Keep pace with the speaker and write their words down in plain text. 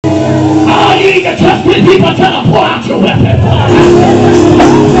need to touch three people and tell them, pull out your weapon.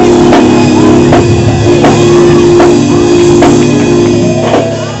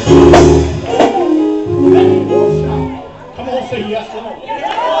 Come on, say yes, Lord.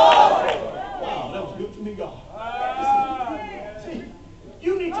 Wow, that was good to me, God. See,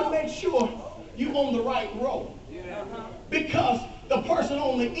 you need to make sure you're on the right road. Because the person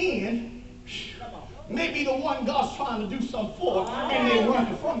on the end may be the one God's trying to do something for, and they're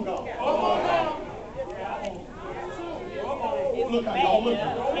running from God. Look how y'all looking.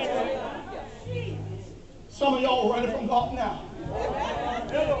 Some of y'all are running from God now.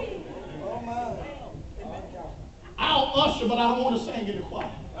 I'll usher, but I don't want to sing in the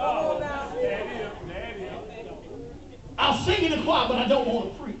choir. I'll sing in the choir, but I don't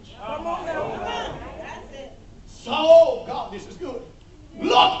want to preach. So, God, this is good.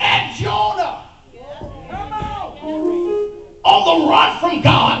 Look at Jonah. On the run from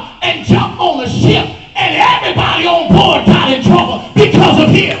God and jump on the ship, and everybody on board got in trouble because of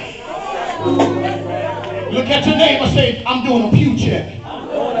him. Look at your neighbor and say, I'm doing a pew check.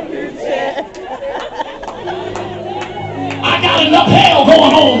 I got enough hell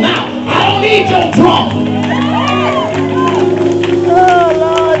going on now. I don't need your drama.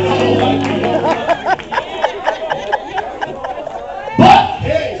 But,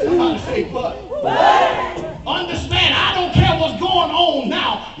 hey, somebody say but. Understand, I don't care what's going on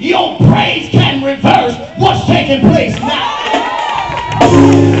now. Your praise can reverse what's taking place now.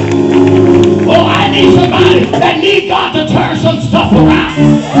 Oh, I need somebody that needs God to turn some stuff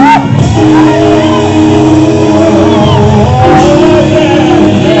around.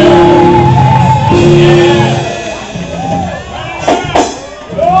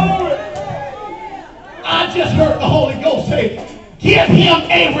 I just heard the Holy Ghost say, give him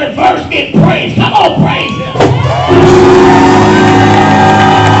a reverse in praise. Come on, praise him.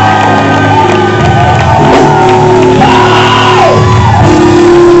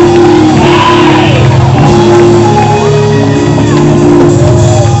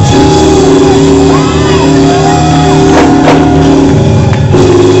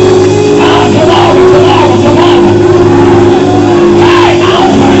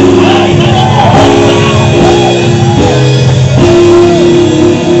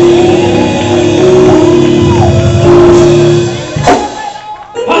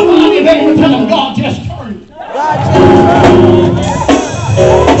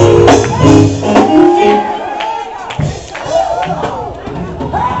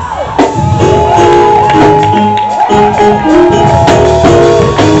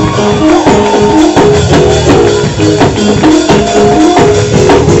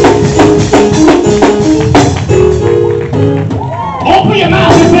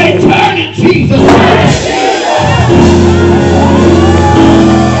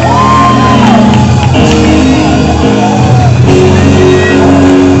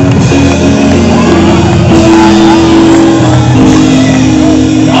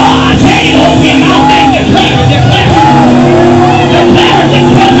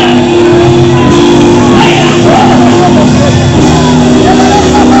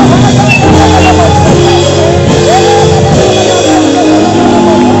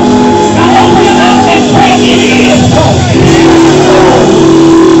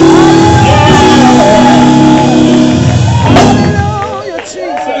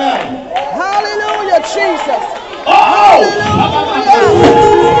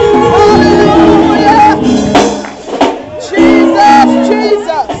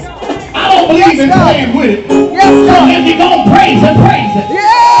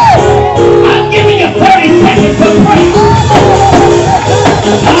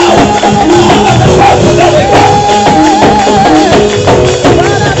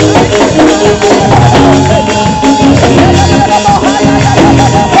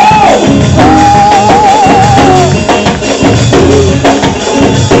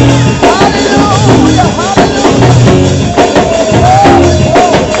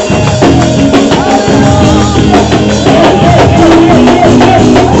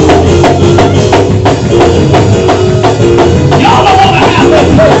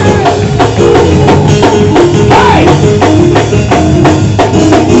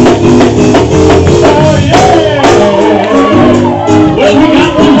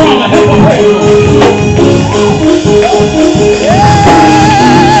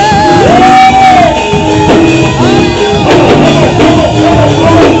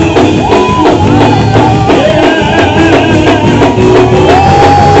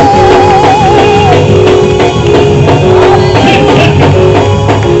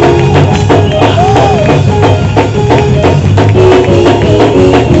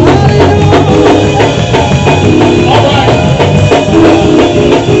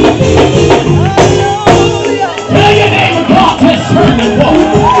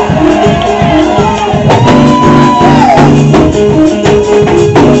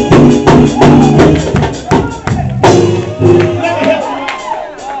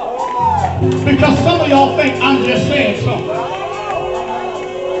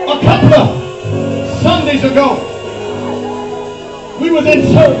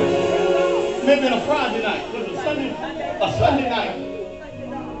 evening service, maybe on a Friday night, was a Sunday night,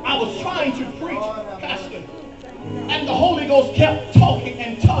 I was trying to preach, Pastor, and the Holy Ghost kept talking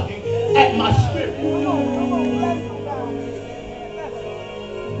and tugging at my spirit.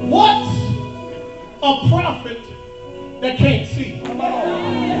 What's a prophet that can't see?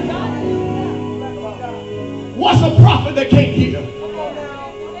 What's a prophet that can't hear?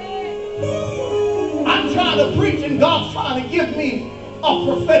 I'm trying to preach and God's trying to give me a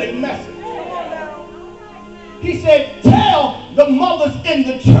prophetic message. He said, tell the mothers in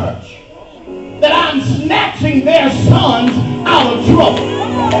the church that I'm snatching their sons out of trouble.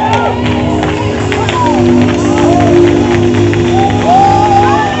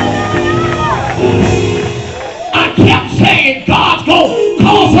 I kept saying God's going to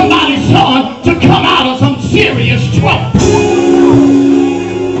cause somebody's son to come out of some serious trouble.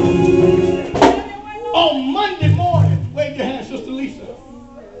 On Monday morning, wave your hand, Sister Lisa.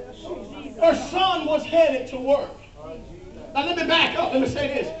 Her son was headed to work. Now let me back up. Let me say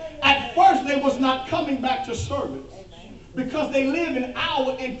this. At first, they was not coming back to service because they live an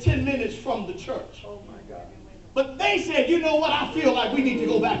hour and 10 minutes from the church. But they said, you know what? I feel like we need to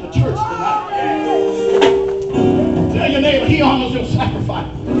go back to church tonight. Tell your neighbor, he honors your sacrifice.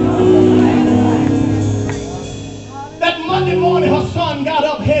 That Monday morning, her son got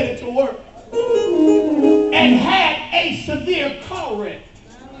up, headed to work, and had a severe car wreck.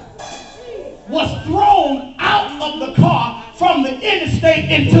 Was thrown out of the car from the interstate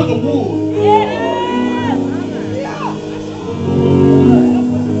into the woods.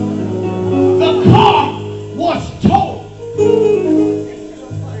 The car was towed.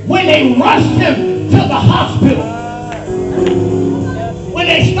 When they rushed him to the hospital, when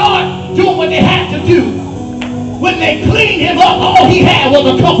they started doing what they had to do, when they cleaned him up, all he had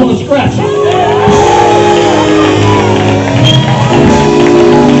was a couple of scratches.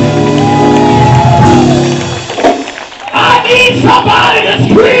 I need somebody to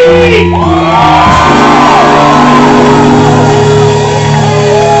scream.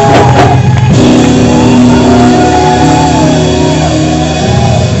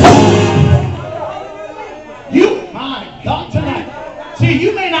 You, my God, tonight. See,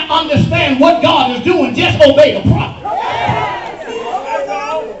 you may not understand what God is doing. Just obey the prophet.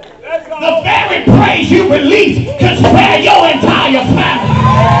 The very praise you release can spare your entire family.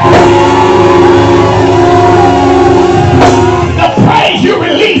 The praise you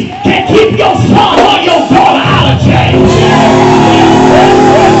release can keep your son or your daughter out of jail.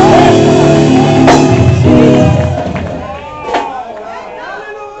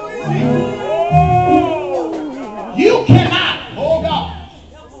 You cannot, oh God,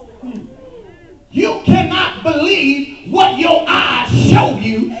 you cannot believe what your eyes show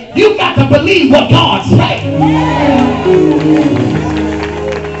you. You got to believe what God says.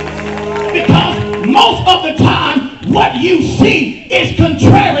 Because most of the time, what you see is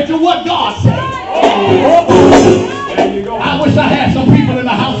contrary to what God says. I wish I had some people in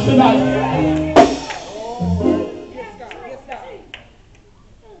the house tonight.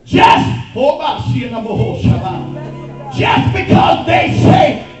 Just because they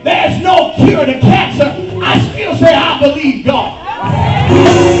say there's no cure to cancer, I still say I believe God.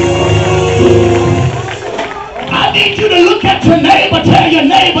 I need you to look at your neighbor, tell your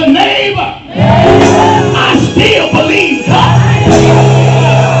neighbor, I still believe God.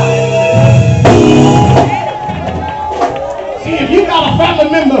 See, if you got a family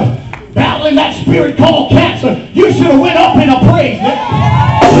member battling that spirit called cancer, you should have went up in a praise.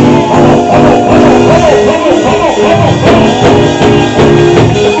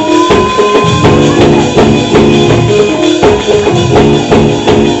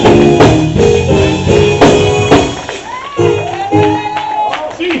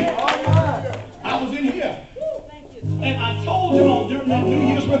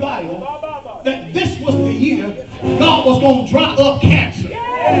 That this was the year God was going to dry up cancer.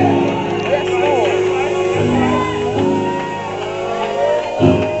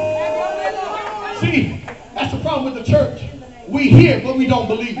 See, that's the problem with the church. We hear, but we don't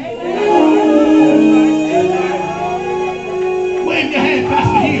believe. Wave your hand,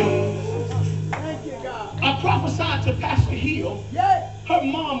 Pastor Hill. I prophesied to Pastor Hill. Her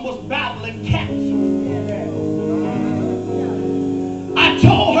mom was battling cancer. I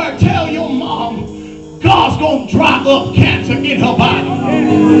told her, tell your mom, God's going to dry up cancer in her body.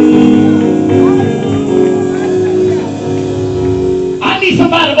 I need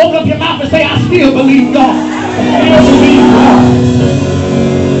somebody to open up your mouth and say, I still believe God. I still believe God.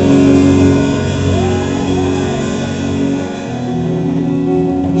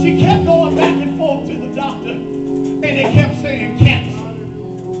 She kept going back and forth to the doctor, and they kept saying cancer.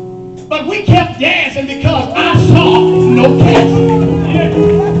 But we kept dancing because I saw no cancer.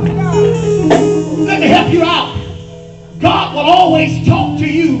 Let me help you out. God will always talk to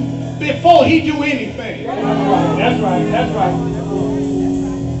you before he do anything. That's right. That's right.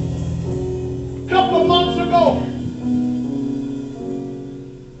 A couple of months ago,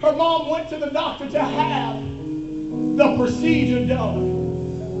 her mom went to the doctor to have the procedure done.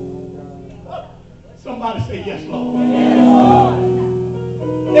 Somebody say yes, Lord.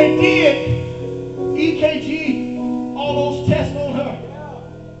 They did EKG, all those tests on her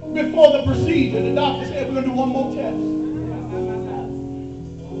before the procedure. The doctor said, we're going to do one more test.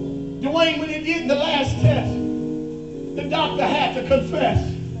 Dwayne, when they did the last test, the doctor had to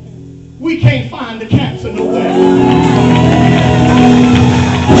confess, we can't find the cancer nowhere.